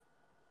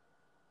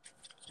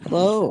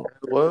Hello.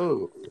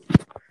 Hello.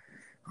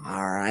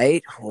 All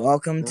right.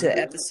 Welcome to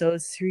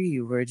episode 3.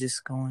 We're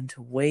just going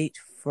to wait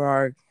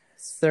for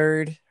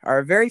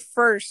our very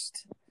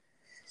first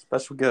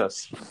Special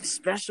guest.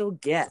 special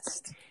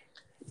guest.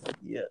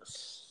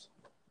 Yes.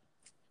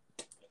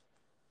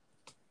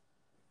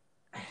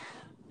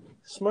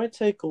 This might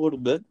take a little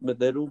bit, but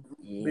that'll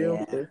be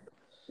okay.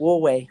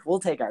 We'll wait. We'll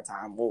take our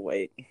time. We'll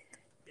wait.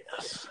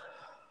 Yes.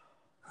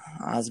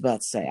 I was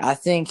about to say, I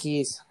think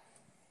if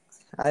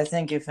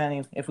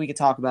we could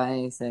talk about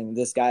anything,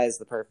 this guy is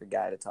the perfect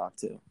guy to talk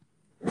to.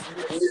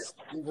 Yes,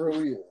 he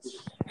really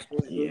is.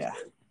 Yeah.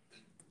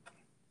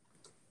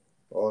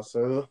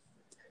 Also,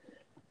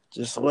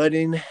 just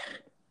letting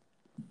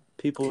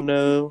people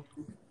know,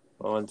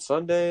 on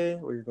Sunday,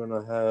 we're going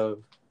to have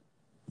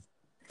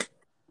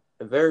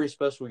a very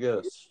special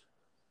guest.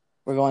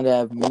 We're going to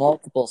have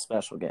multiple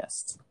special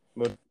guests.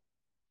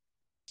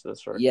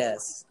 That's right.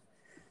 Yes.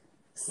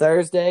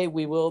 Thursday,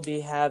 we will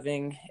be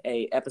having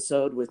an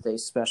episode with a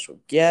special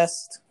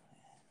guest.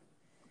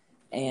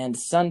 And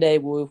Sunday,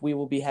 we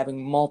will be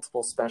having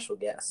multiple special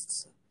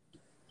guests.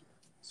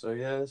 So,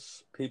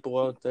 yes, people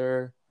out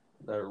there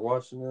that are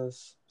watching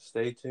this,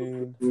 stay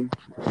tuned.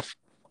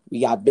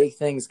 We got big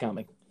things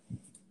coming.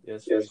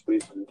 Yes, we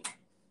do.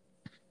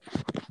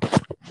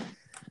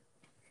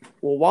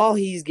 Well, while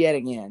he's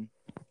getting in,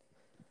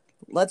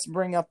 let's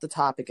bring up the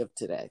topic of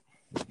today.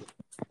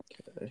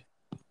 Okay.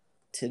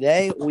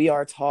 Today, we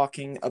are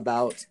talking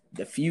about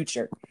the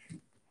future.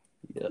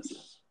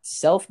 Yes.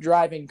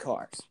 Self-driving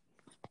cars.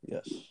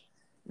 Yes.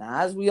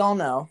 Now, as we all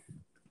know,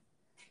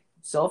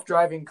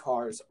 self-driving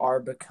cars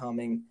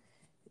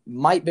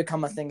might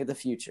become a thing of the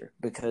future,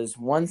 because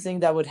one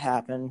thing that would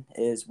happen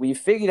is we've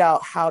figured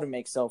out how to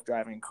make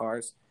self-driving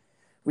cars.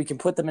 We can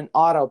put them in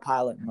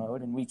autopilot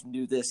mode, and we can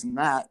do this and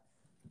that,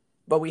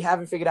 but we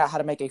haven't figured out how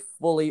to make a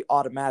fully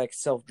automatic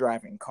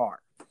self-driving car.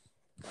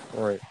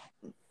 Right.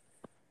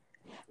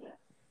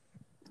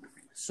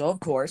 So,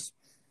 of course,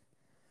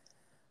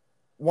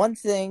 one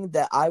thing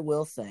that I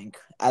will think,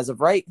 as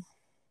of right,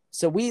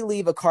 so we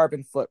leave a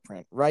carbon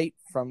footprint, right?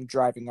 From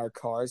driving our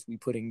cars, we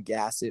put in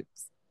gas, it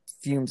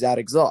fumes out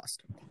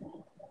exhaust.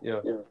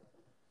 Yeah.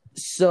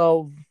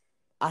 So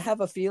I have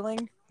a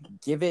feeling,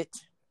 give it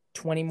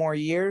 20 more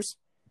years,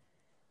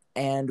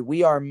 and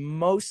we are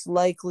most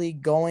likely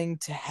going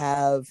to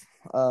have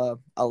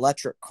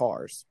electric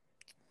cars.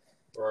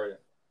 Right.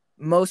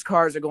 Most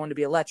cars are going to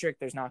be electric.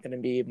 There's not going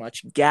to be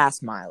much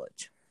gas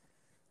mileage.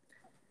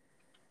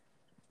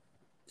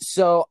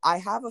 So I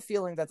have a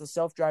feeling that the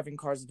self-driving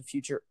cars of the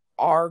future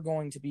are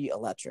going to be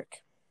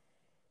electric.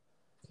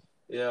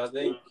 Yeah,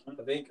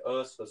 I think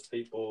us as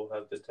people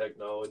have the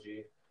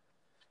technology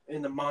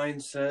and the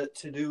mindset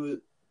to do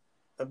it,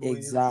 I believe.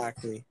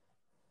 Exactly.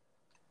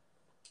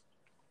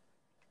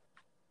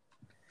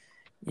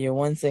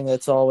 One thing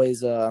that's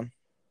always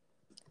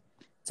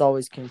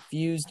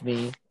confused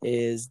me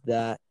is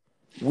that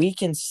we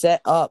can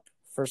set up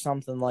for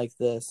something like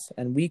this,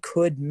 and we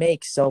could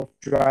make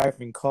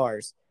self-driving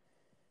cars.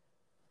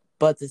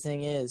 But the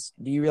thing is,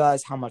 do you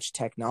realize how much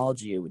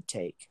technology it would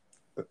take?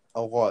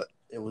 A lot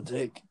it would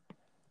take.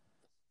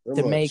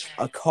 To make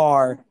a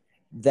car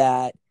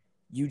that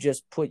you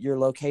just put your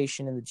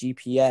location in the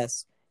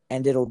GPS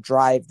and it'll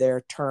drive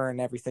there,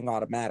 turn, everything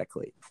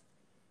automatically.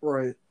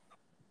 Right.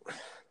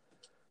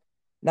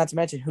 Not to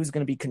mention who's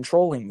going to be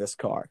controlling this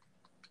car.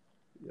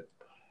 Yep.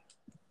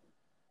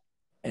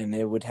 And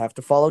it would have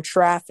to follow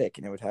traffic,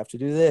 and it would have to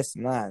do this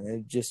and that. And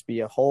it'd just be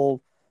a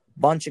whole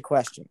bunch of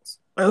questions.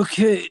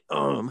 Okay,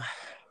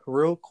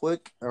 real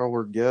quick,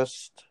 our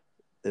guest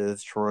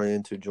is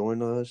trying to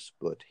join us,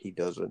 but he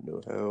doesn't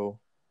know how.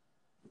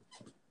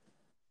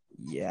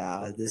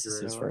 Yeah, this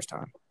is his first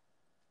time.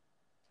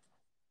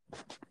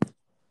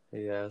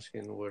 He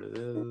asking what it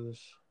is.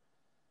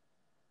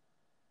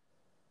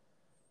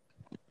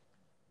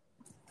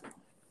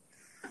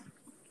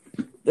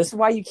 This is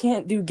why you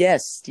can't do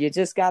guests. You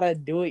just gotta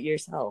do it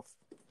yourself.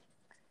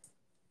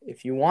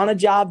 If you want a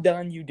job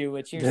done, you do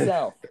it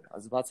yourself. I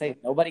was about to say,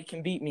 nobody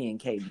can beat me and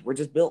Caden. We're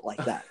just built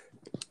like that.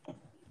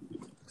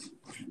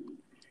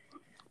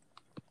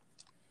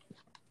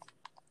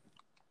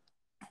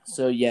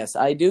 So, yes,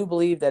 I do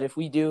believe that if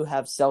we do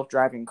have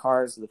self-driving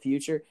cars in the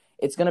future,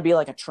 it's going to be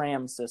like a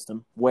tram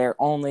system where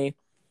only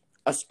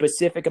a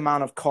specific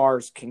amount of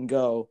cars can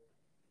go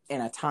in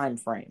a time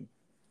frame.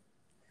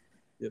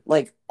 Yep.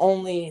 Like,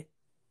 only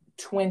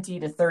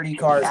 20 to 30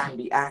 cars can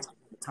be active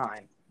at a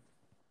time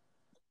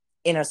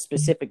in a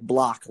specific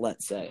block,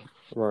 let's say.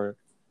 Right.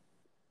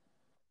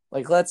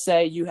 Like, let's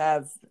say you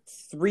have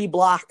 3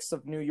 blocks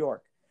of New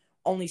York.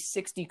 Only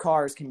 60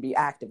 cars can be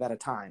active at a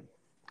time.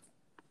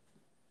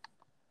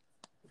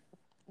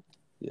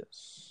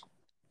 Yes.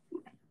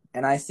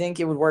 And I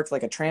think it would work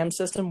like a tram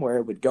system where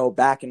it would go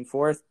back and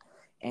forth,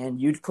 and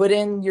you'd put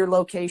in your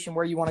location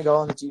where you want to go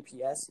on the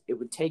GPS. It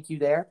would take you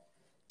there,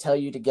 tell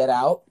you to get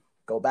out,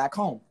 go back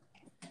home.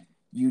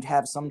 You'd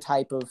have some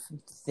type of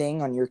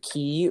thing on your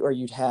key, or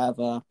you'd have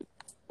an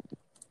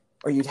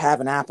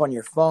app on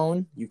your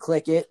phone. You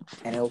click it,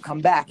 and it'll come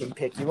back and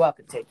pick you up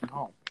and take you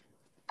home.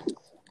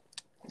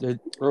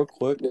 Real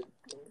quick,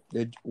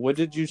 what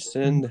did you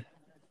send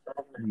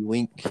the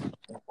link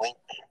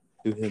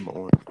to him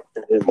on?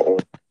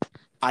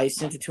 I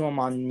sent it to him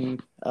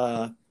on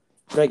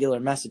regular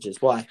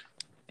messages. Why?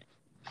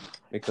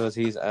 Because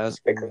he's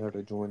asking how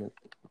to join it.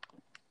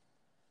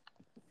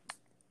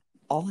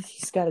 All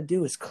he's got to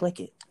do is click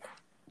it.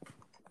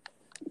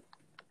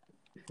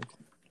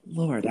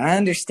 Lord, I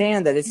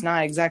understand that it's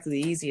not exactly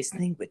the easiest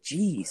thing, but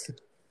geez.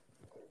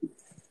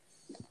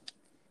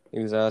 He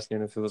was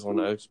asking if it was on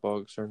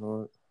Xbox or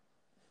not.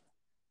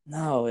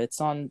 No, it's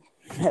on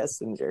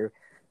Messenger.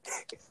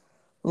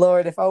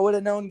 Lord, if I would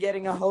have known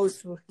getting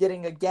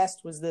a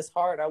guest was this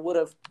hard, I would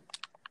have.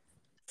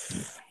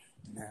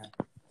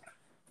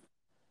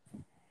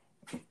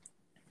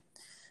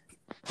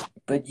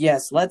 But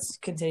yes, let's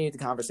continue the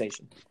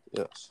conversation.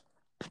 Yes.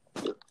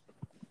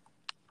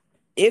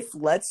 If,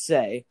 let's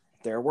say,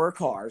 there were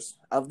cars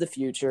of the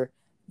future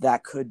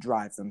that could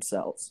drive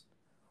themselves,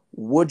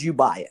 would you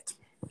buy it?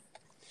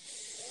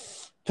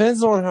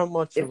 Depends on how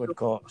much it would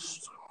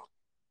cost.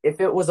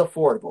 If it was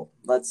affordable,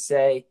 let's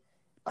say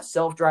a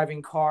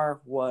self-driving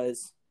car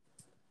was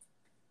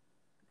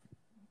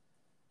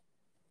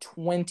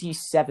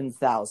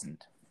 $27,000.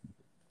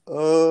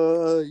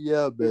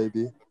 Yeah,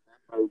 baby.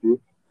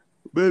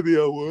 Maybe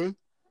I would.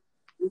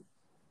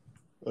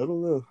 I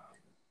don't know.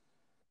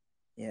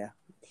 Yeah.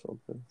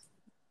 Something.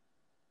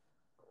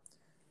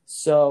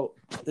 So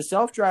the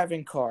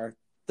self-driving car,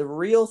 the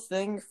real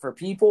thing for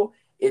people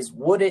is,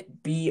 would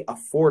it be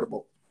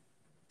affordable?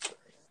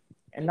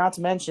 And not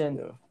to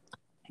mention,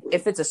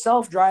 if it's a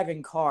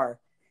self-driving car,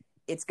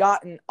 it's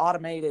got an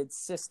automated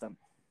system,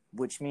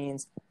 which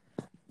means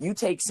you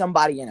take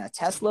somebody in a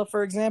Tesla,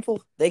 for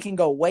example, they can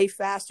go way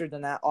faster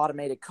than that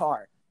automated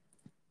car.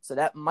 So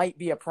that might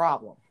be a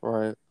problem.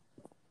 Right.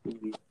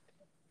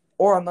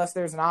 Or unless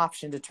there's an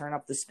option to turn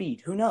up the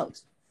speed. Who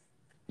knows?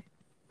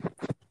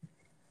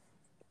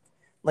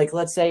 Like,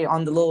 let's say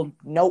on the little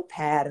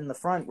notepad in the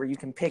front where you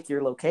can pick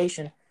your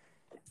location,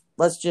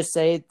 let's just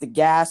say the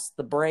gas,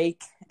 the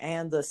brake,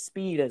 and the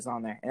speed is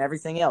on there. And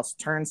everything else,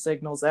 turn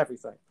signals,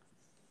 everything.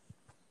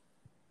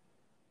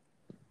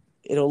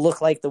 It'll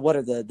look like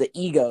the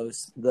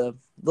Egos, the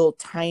little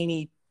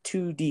tiny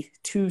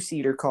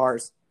two-seater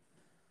cars.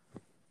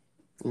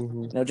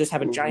 Mm-hmm. Just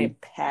have a giant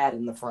pad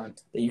in the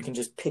front that you can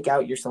just pick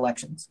out your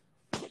selections.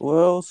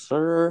 Well,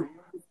 sir,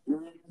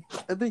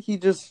 I think he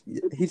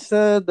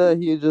said that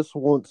he just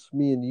wants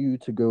me and you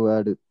to go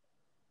at it.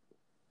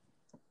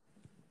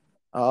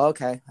 Oh,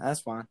 okay.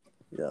 That's fine.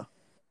 Yeah.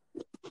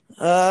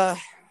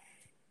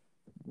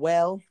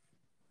 Well,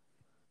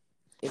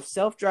 if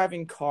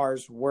self-driving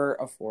cars were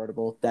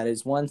affordable, that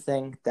is one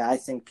thing that I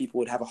think people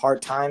would have a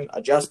hard time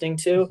adjusting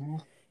to,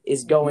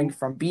 is going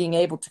from being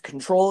able to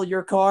control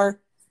your car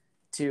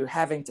to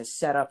having to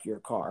set up your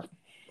car.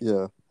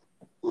 Yeah.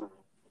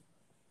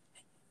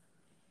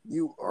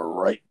 You are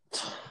right.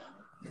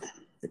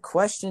 The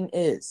question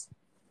is,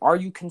 are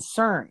you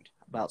concerned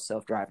about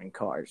self-driving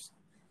cars?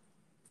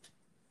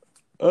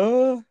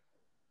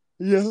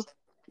 Yeah.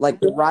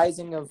 Like the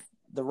rising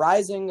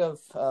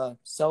of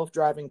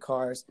self-driving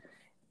cars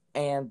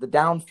and the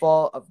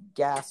downfall of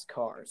gas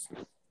cars.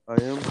 I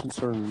am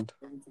concerned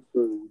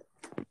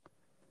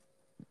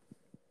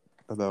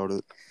about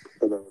it.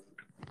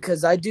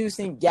 Because I do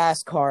think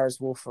gas cars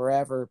will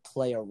forever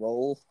play a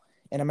role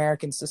in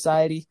American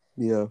society.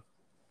 Yeah.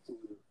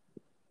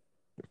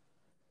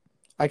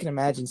 I can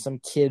imagine some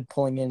kid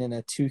pulling in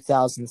a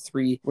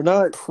 2003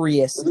 We're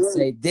Prius and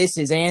say, "This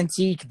is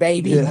antique,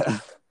 baby." Yeah.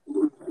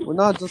 We're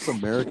not just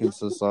American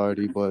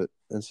society, but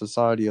in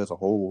society as a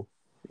whole,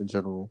 in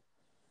general.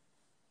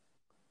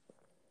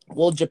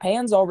 Well,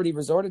 Japan's already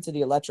resorted to the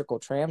electrical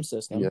tram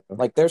system. Yeah.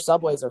 Like, their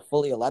subways are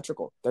fully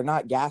electrical. They're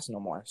not gas no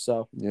more.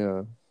 So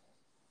Yeah.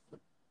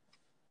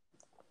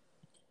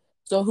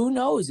 So who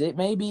knows? It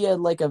may be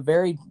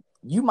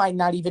you might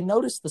not even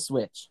notice the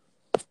switch.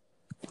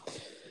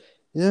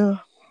 Yeah.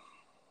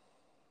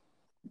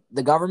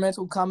 The government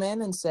will come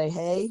in and say,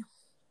 hey,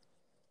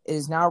 it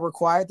is now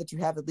required that you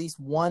have at least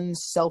one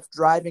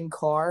self-driving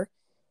car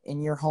in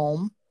your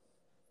home.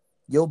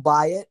 You'll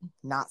buy it,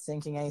 not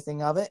thinking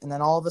anything of it. And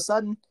then all of a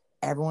sudden,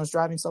 everyone's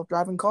driving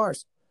self-driving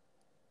cars.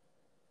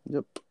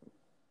 Yep.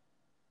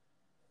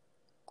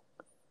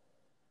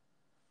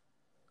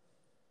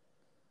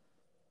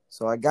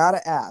 So I got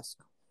to ask,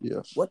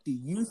 Yes. what do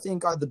you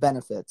think are the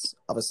benefits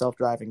of a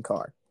self-driving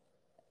car?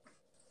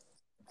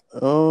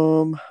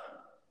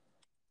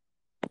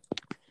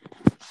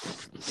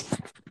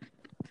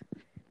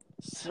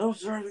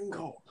 Self-driving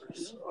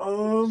cars.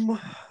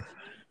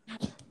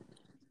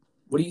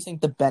 What do you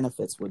think the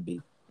benefits would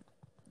be?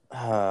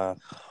 It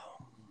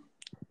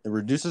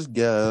reduces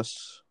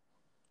gas.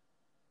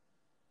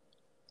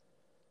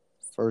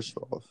 First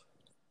off.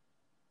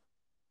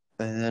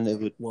 And then it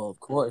would... Well, of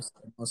course,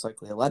 most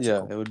likely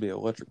electrical. Yeah, it would be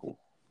electrical.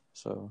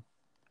 So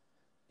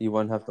you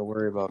wouldn't have to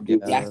worry about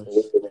gas.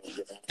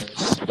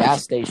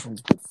 Gas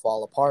stations would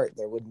fall apart.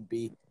 There wouldn't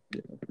be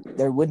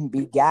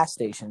gas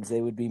stations.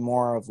 They would be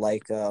more of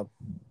like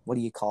what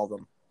do you call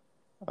them?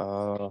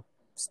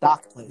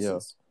 Stock Stock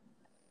places.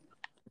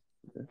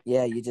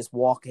 Yeah, you just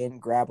walk in,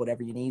 grab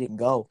whatever you need, and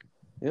go.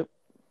 Yep.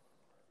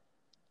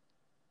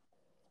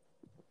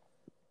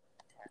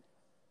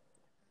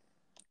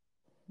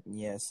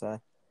 Yes,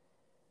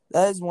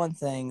 that is one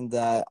thing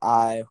that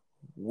I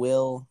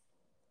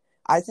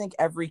think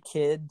every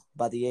kid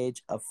by the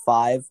age of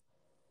 5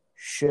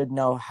 should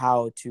know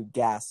how to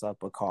gas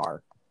up a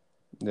car.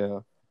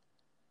 Yeah.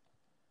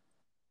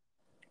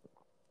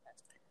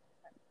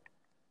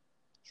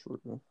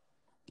 True.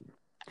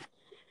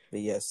 But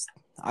yes,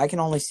 I can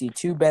only see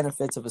three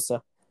benefits of a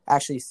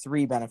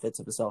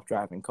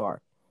self-driving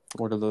car.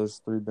 What are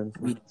those 3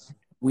 benefits?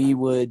 We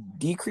would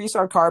decrease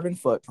our carbon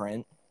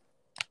footprint.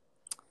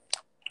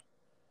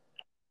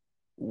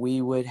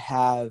 We would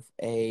have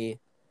a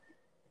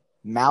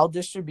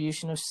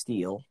maldistribution of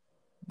steel,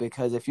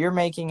 because if you're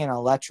making an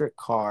electric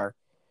car,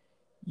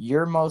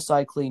 you're most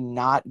likely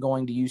not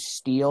going to use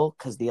steel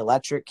because the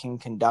electric can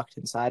conduct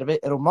inside of it.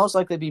 It'll most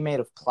likely be made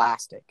of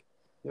plastic.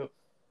 Yep.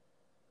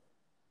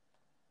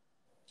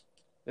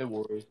 It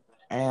would.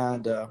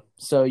 And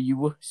so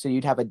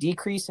you'd have a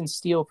decrease in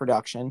steel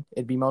production.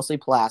 It'd be mostly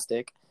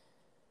plastic.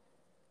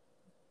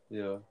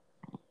 Yeah.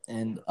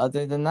 And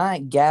other than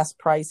that, gas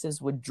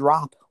prices would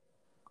drop.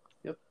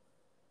 Yep.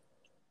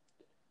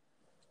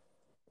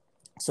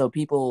 So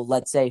people,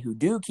 let's say, who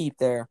do keep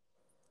their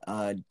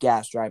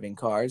gas driving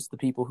cars, the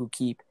people who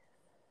keep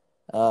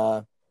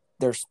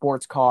their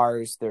sports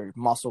cars, their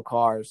muscle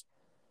cars,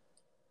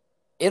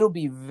 it'll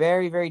be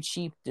very, very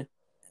cheap.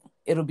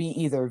 It'll be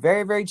either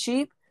very, very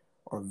cheap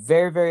or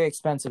very, very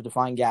expensive to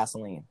find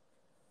gasoline.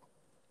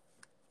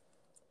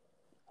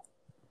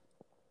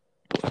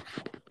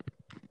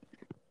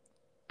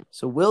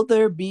 So will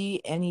there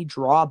be any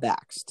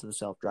drawbacks to the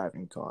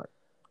self-driving car?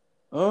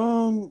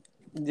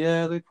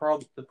 Yeah, they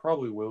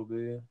probably will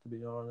be, to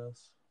be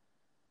honest.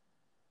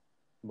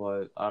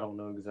 But I don't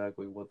know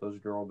exactly what those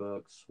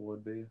drawbacks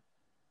would be.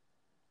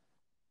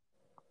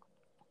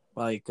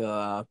 Like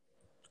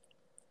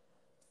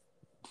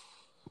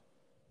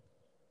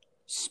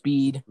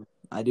speed.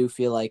 I do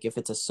feel like if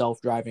it's a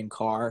self-driving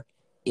car,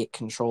 it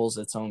controls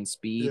its own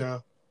speed. Yeah.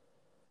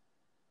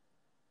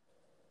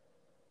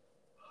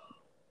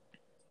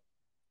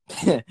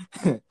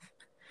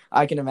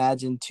 I can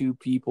imagine 2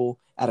 people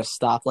at a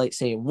stoplight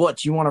saying,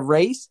 "What, you want to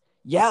race?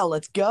 Yeah,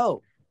 let's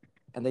go."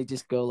 And they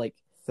just go like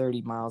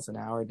 30 miles an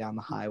hour down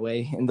the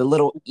highway in the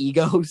little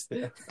egos.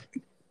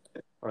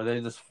 Or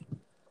they just...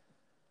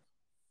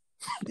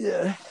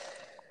 Yeah.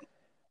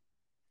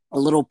 A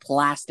little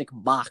plastic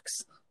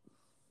box.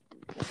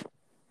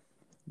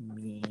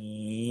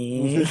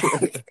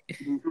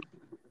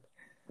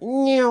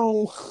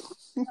 No.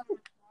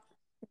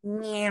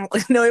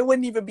 No, it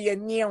wouldn't even be a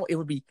meow. It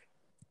would be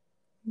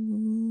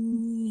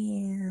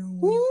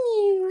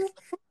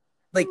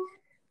like,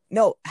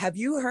 no. Have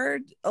you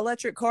heard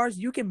electric cars?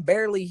 You can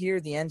barely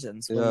hear the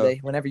engines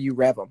whenever you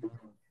rev them.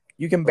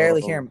 You can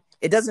barely hear them.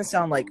 It doesn't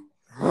sound like.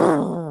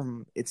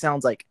 It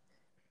sounds like.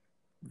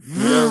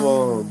 You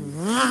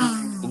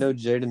know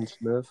Jaden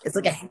Smith?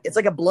 It's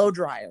like a blow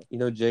dryer. You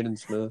know Jaden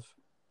Smith?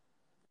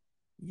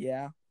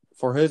 Yeah.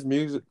 For his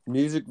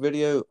music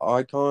video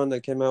Icon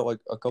that came out like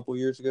a couple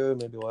years ago,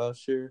 maybe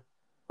last year,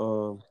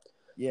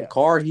 the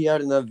car he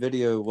had in that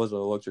video was an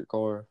electric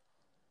car.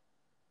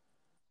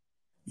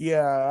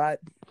 Yeah,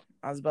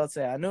 I was about to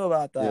say I knew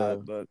about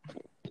that, but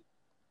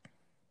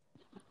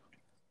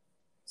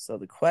so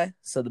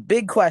the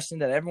big question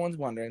that everyone's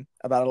wondering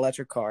about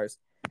electric cars.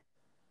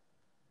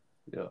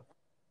 Yeah.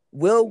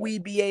 Will we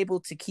be able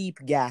to keep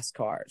gas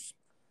cars?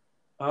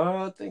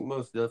 I think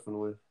most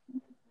definitely.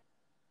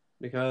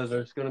 Because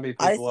there's going to be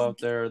people out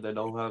there that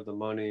don't have the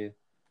money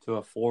to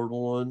afford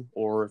one,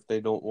 or if they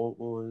don't want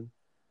one,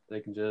 they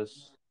can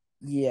just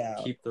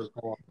keep their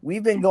car.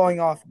 We've been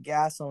going off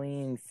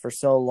gasoline for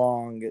so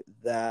long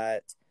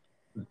that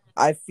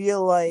I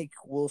feel like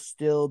we'll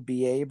still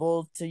be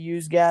able to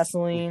use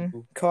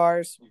gasoline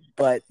cars,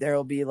 but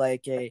there'll be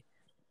like a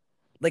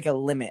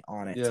limit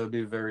on it. Yeah, it'll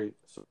be very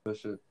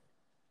sufficient.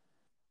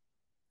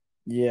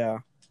 Yeah.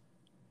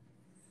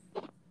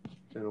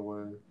 In a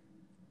way.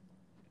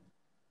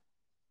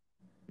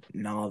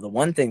 No, the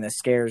one thing that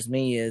scares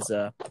me is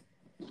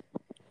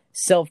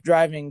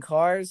self-driving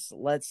cars.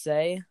 Let's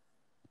say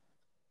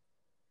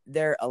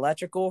they're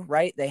electrical,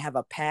 right? They have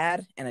a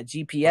pad and a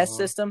GPS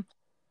system.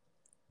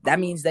 That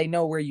means they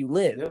know where you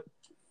live. Yep.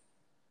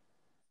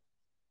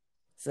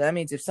 So that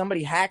means if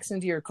somebody hacks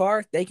into your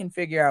car, they can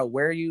figure out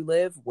where you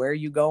live, where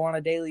you go on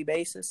a daily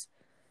basis.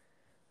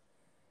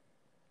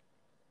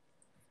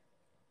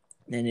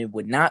 And it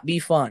would not be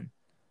fun.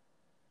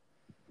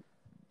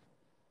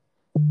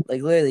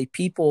 Like literally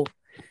people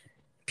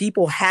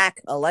hack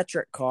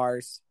electric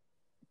cars,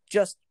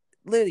 just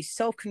literally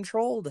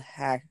self-controlled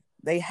hack.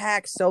 They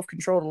hack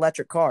self-controlled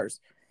electric cars.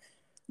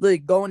 Literally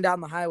going down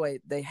the highway,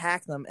 they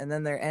hack them and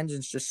then their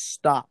engines just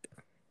stop.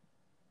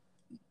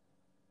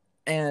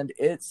 And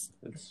it's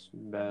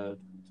bad.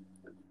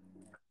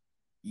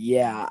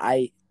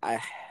 Yeah,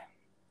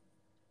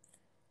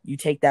 you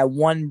take that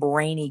one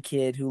brainy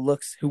kid who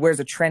wears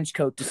a trench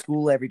coat to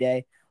school every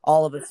day,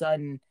 all of a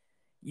sudden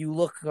You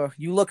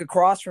look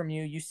across from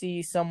you. You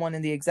see someone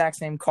in the exact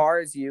same car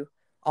as you.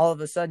 All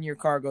of a sudden, your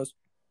car goes.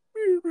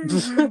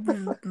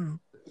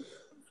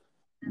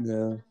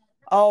 Yeah.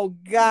 Oh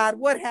God!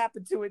 What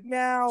happened to it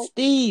now?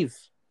 Steve,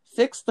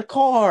 fix the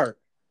car.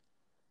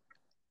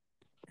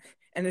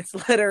 And it's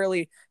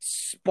literally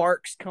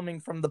sparks coming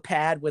from the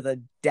pad with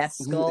a death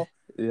skull.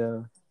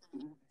 Yeah.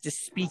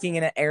 Just speaking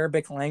in an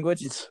Arabic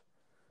language.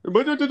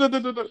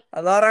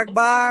 Allah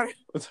Akbar.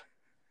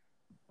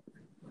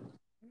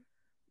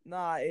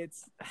 Nah,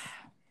 it's.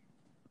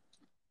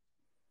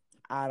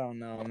 I don't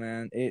know,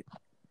 man.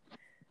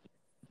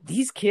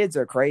 These kids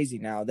are crazy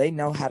now. They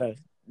know how to.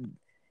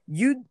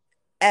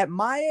 At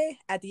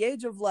the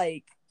age of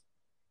like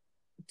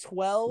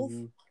 12,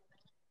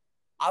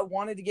 I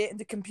wanted to get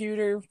into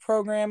computer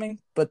programming,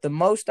 but the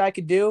most I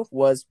could do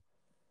was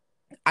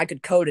I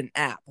could code an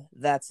app.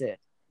 That's it.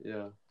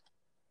 Yeah.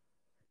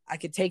 I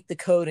could take the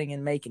coding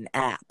and make an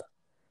app.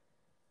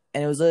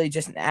 And it was literally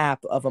just an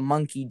app of a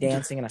monkey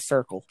dancing in a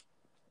circle.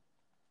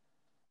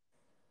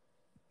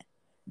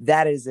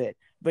 That is it.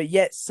 But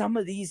yet some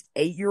of these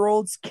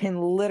 8-year-olds can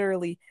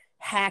literally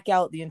hack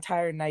out the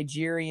entire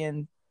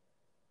Nigerian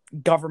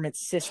government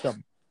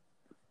system.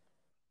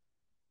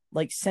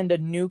 Like send a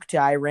nuke to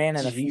Iran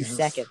in a few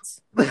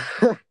seconds.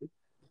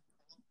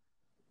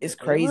 It's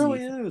crazy. It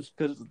really is,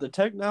 because the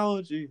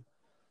technology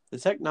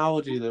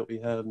that we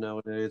have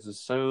nowadays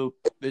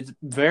it's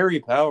very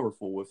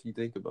powerful if you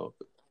think about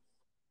it.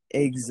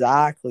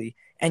 Exactly.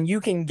 And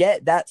you can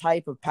get that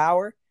type of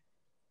power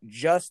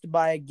just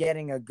by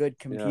getting a good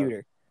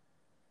computer.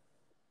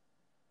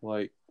 Yeah.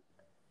 Like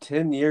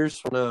 10 years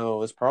from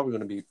now, it's probably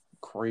going to be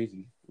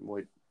crazy,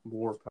 like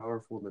more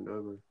powerful than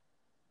ever.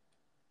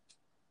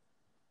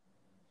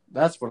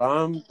 That's what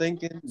I'm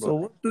thinking. So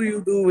what do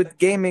you do with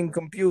gaming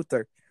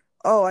computer?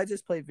 Oh, I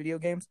just play video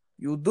games.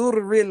 You do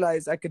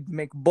realize I could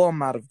make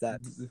bomb out of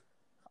that.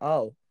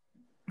 Oh.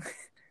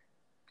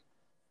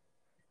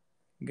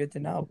 Good to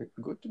know.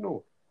 Good to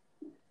know.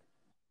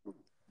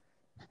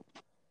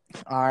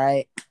 All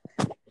right.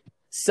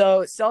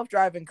 So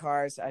self-driving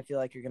cars, I feel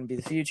like are going to be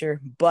the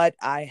future, but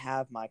I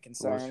have my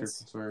concerns.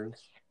 What's your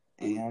concerns?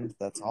 And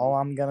that's all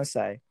I'm going to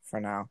say for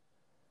now.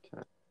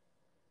 Okay.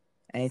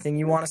 Anything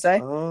you want to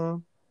say?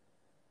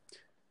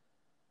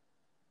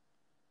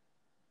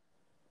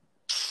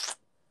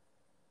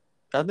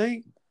 I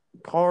think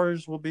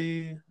cars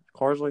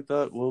like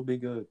that will be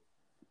good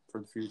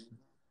for the future.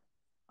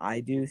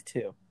 I do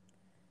too.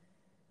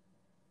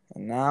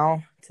 And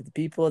now to the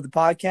people of the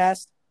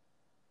podcast.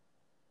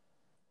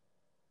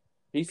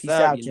 Peace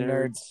out, you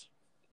nerds.